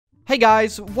Hey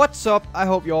guys, what's up? I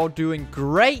hope you're all doing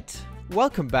great.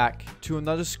 Welcome back to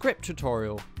another Skript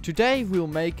tutorial. Today we'll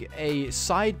make a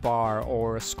sidebar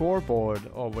or a scoreboard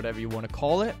or whatever you want to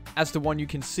call it, as the one you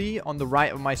can see on the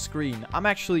right of my screen. I'm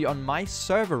actually on my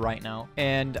server right now,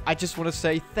 and I just want to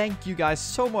say thank you guys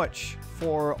so much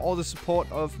for all the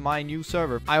support of my new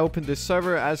server. I opened this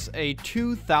server as a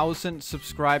 2,000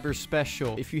 subscriber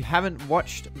special. If you haven't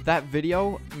watched that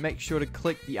video, make sure to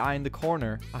click the eye in the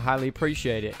corner. I highly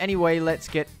appreciate it. Anyway, let's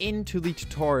get into the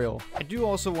tutorial. I do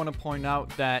also want to point out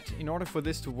that in order for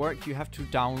this to work, you have to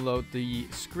download the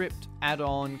Skript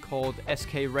add-on called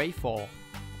SKRayFall.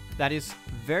 That is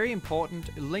very important.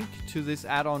 A link to this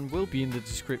add-on will be in the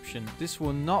description. This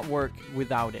will not work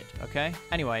without it, okay?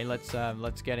 Anyway, let's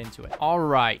get into it. All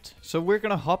right, so we're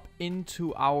gonna hop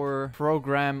into our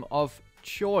program of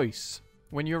choice.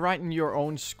 When you're writing your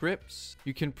own scripts,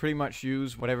 you can pretty much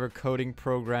use whatever coding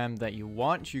program that you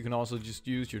want. You can also just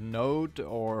use your Node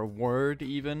or Word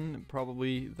even.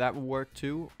 Probably that will work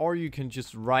too. Or you can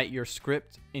just write your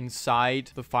script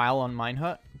inside the file on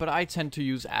minehut. But I tend to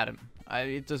use Atom.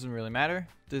 It doesn't really matter.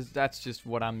 That's just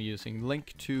what I'm using.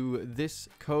 Link to this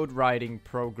code writing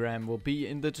program will be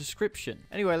in the description.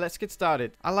 Anyway, let's get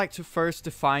started. I like to first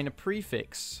define a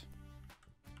prefix.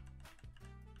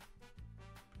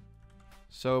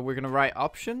 So we're going to write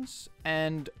options,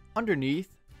 and underneath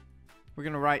we're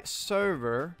going to write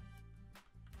server,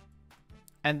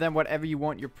 and then whatever you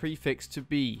want your prefix to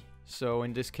be. So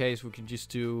in this case we can just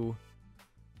do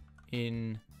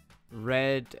in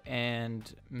red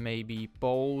and maybe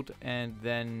bold, and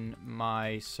then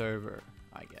my server,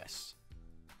 I guess.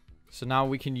 So now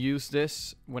we can use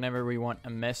this whenever we want a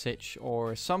message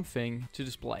or something to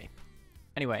display.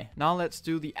 Anyway, now let's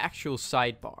do the actual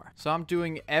sidebar. So I'm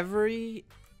doing every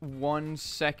 1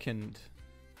 second.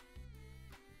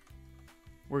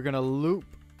 We're gonna loop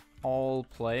all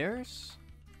players.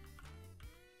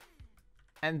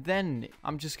 And then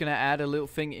I'm just gonna add a little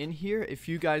thing in here. If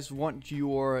you guys want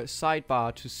your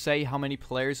sidebar to say how many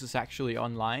players is actually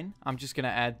online, I'm just gonna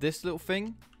add this little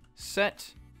thing,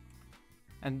 set.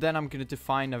 And then I'm gonna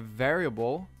define a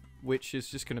variable, which is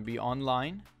just gonna be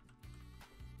online.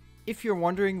 If you're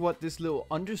wondering what this little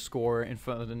underscore in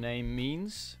front of the name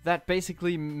means, that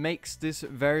basically makes this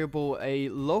variable a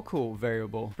local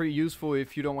variable. Pretty useful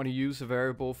if you don't want to use a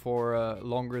variable for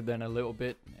longer than a little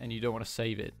bit and you don't want to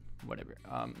save it, whatever.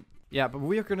 Yeah, but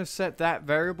we are going to set that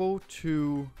variable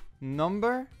to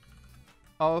number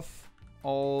of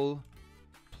all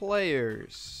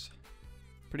players.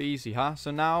 Pretty easy, huh?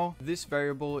 So now this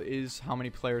variable is how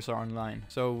many players are online.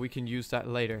 So we can use that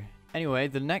later. Anyway,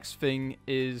 the next thing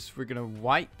is we're gonna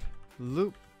wipe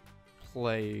loop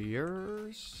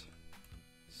players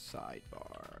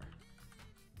sidebar.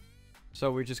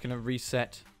 So we're just gonna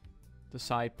reset the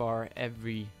sidebar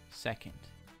every second.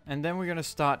 And then we're gonna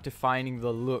start defining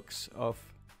the looks of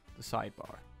the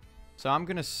sidebar. So I'm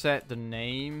gonna set the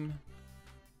name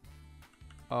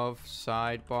of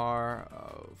sidebar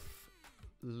of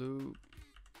loop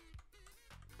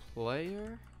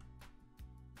player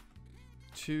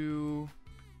to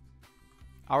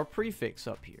our prefix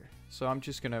up here. So I'm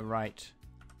just gonna write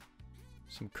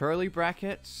some curly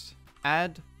brackets,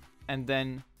 add, and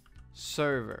then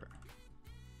server,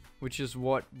 which is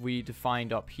what we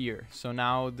defined up here. So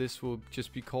now this will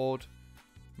just be called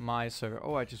my server.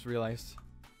 Oh, I just realized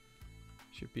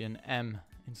should be an M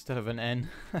instead of an N.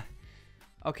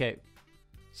 Okay,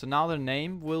 so now the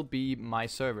name will be my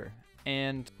server.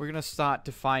 And we're gonna start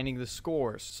defining the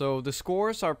scores. So the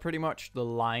scores are pretty much the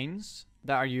lines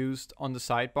that are used on the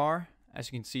sidebar, as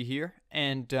you can see here.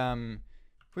 And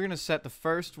we're gonna set the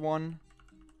first one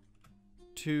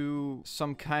to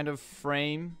some kind of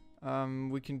frame.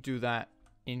 We can do that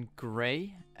in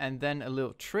gray. And then a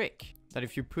little trick that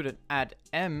if you put it at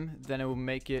M, then it will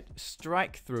make it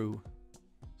strike through.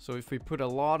 So if we put a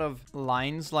lot of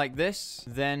lines like this,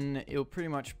 then it'll pretty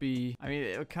much be, I mean,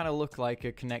 it'll kind of look like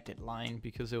a connected line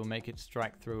because it will make it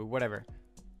strike through, whatever.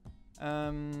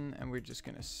 And we're just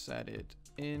gonna set it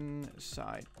in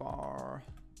sidebar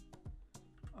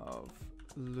of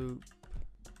loop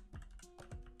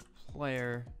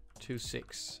player to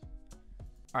 6.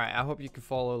 All right, I hope you can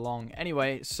follow along.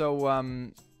 Anyway, so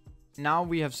now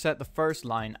we have set the first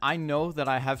line. I know that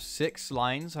I have 6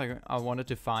 lines I want to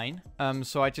define.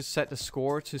 So I just set the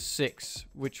score to 6,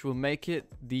 which will make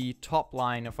it the top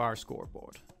line of our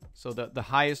scoreboard. So the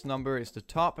highest number is the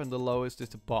top and the lowest is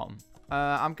the bottom.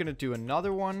 I'm going to do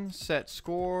another one, set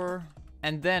score.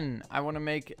 And then I want to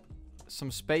make some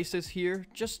spaces here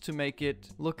just to make it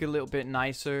look a little bit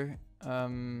nicer.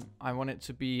 I want it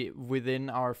to be within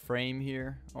our frame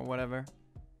here or whatever.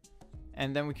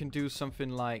 And then we can do something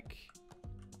like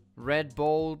red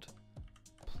bold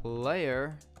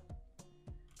player.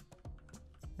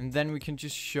 And then we can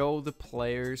just show the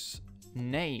player's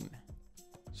name.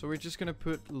 So we're just gonna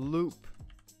put loop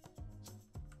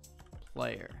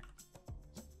player.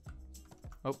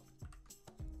 Oh.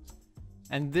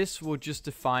 And this will just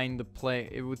define the play.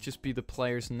 It would just be the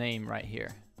player's name right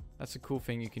here. That's a cool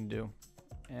thing you can do.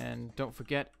 And don't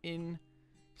forget in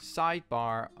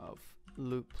sidebar of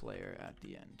loop player at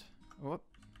the end. Whoop.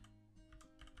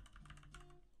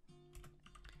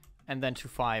 And then to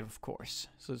 5, of course.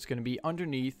 So it's going to be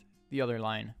underneath the other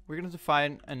line. We're going to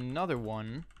define another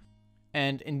one.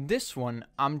 And in this one,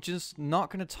 I'm just not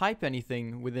going to type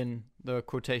anything within the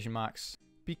quotation marks,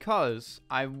 because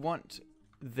I want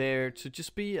there to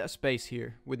just be a space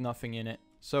here with nothing in it.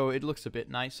 So it looks a bit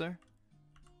nicer.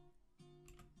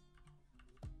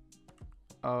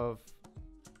 Of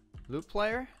loop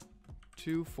player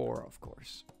to 4, of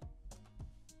course.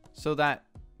 So that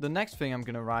the next thing I'm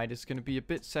going to write is going to be a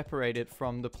bit separated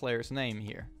from the player's name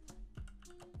here.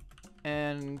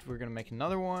 And we're going to make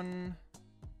another one.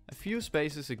 A few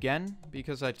spaces again,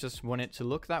 because I just want it to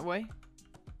look that way.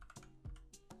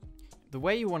 The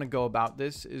way you want to go about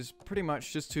this is pretty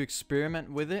much just to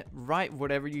experiment with it. Write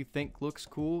whatever you think looks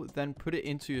cool, then put it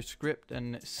into your script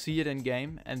and see it in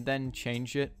game, and then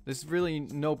change it. There's really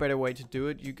no better way to do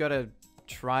it. You gotta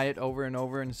try it over and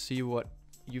over and see what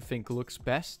you think looks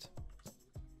best.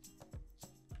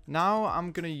 Now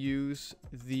I'm gonna use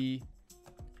the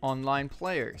online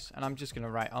players, and I'm just gonna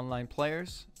write online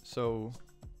players so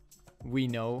we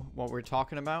know what we're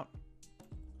talking about.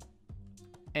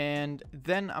 And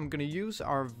then I'm going to use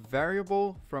our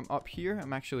variable from up here.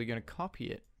 I'm actually going to copy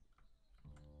it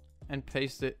and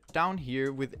paste it down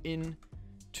here within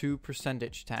 2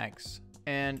 percentage tags.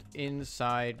 And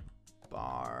inside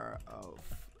bar of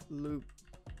loop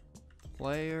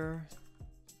player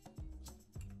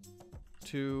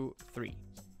 2, 3.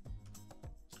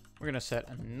 We're going to set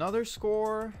another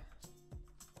score.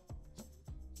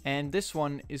 And this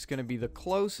one is going to be the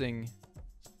closing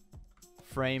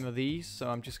frame of these, so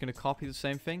I'm just going to copy the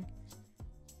same thing.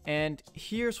 And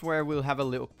here's where we'll have a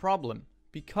little problem,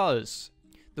 because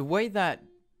the way that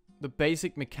the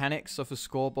basic mechanics of a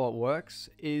scoreboard works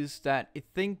is that it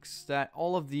thinks that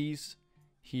all of these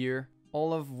here,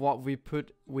 all of what we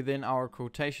put within our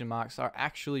quotation marks, are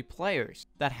actually players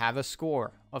that have a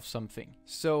score of something.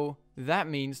 So that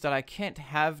means that I can't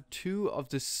have 2 of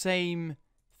the same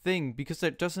thing, because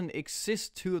there doesn't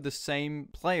exist 2 of the same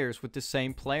players with the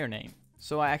same player name.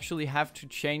 So I actually have to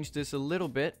change this a little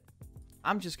bit.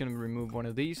 I'm just going to remove one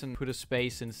of these and put a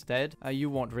space instead. You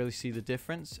won't really see the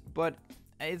difference, but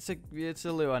it's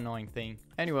a little annoying thing.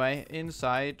 Anyway,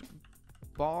 inside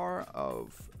bar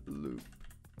of loop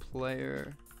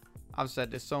player, I've said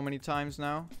this so many times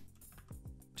now,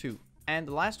 2. And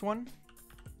the last one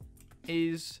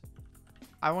is,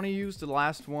 I want to use the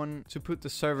last one to put the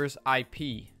server's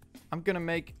IP. I'm going to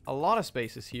make a lot of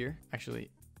spaces here. Actually,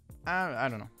 I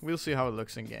don't know. We'll see how it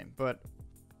looks in game. But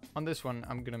on this one,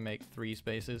 I'm going to make 3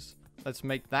 spaces. Let's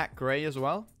make that gray as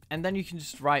well. And then you can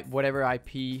just write whatever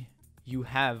IP you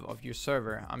have of your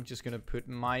server. I'm just going to put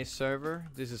my server.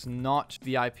 This is not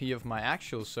the IP of my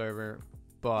actual server,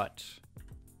 but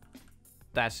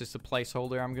that's just a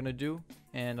placeholder I'm going to do.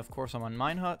 And of course, I'm on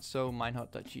minehut, so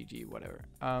minehut.gg, whatever.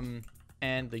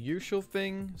 And the usual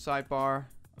thing, sidebar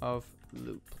of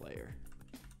loop player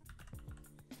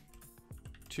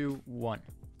 2, 1.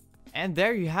 And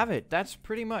there you have it. That's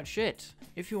pretty much it.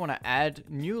 If you want to add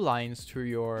new lines to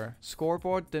your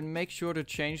scoreboard, then make sure to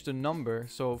change the number.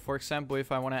 So for example,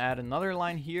 if I want to add another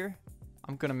line here,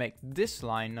 I'm going to make this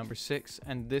line number 6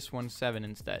 and this one 7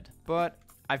 instead. But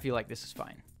I feel like this is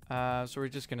fine. So we're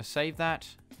just going to save that.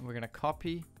 And we're going to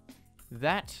copy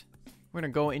that. We're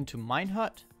going to go into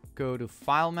minehut, go to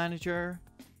file manager,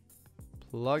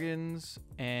 plugins,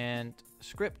 and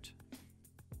scripts.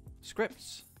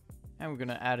 And we're going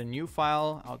to add a new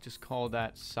file. I'll just call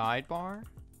that sidebar.sk.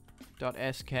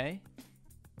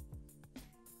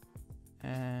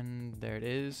 And there it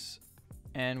is.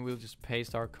 And we'll just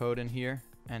paste our code in here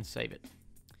and save it.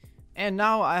 And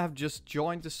now I have just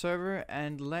joined the server,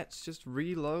 and let's just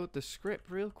reload the script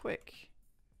real quick.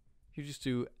 You just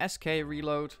do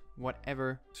SKRayFall,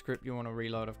 whatever script you want to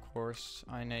reload, of course.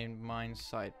 I named mine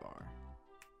sidebar.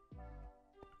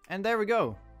 And there we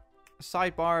go. A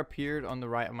sidebar appeared on the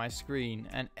right of my screen,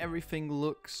 and everything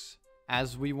looks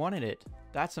as we wanted it.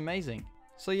 That's amazing.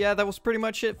 So yeah, that was pretty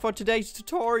much it for today's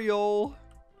tutorial.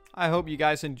 I hope you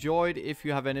guys enjoyed. If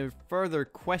you have any further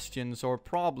questions or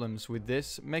problems with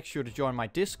this, make sure to join my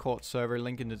Discord server,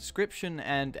 link in the description,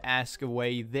 and ask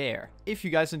away there. If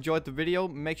you guys enjoyed the video,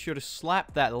 make sure to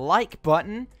slap that like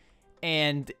button.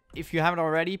 And if you haven't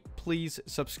already, please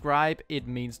subscribe. It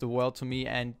means the world to me.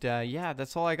 And yeah,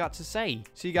 that's all I got to say.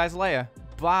 See you guys later.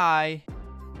 Bye.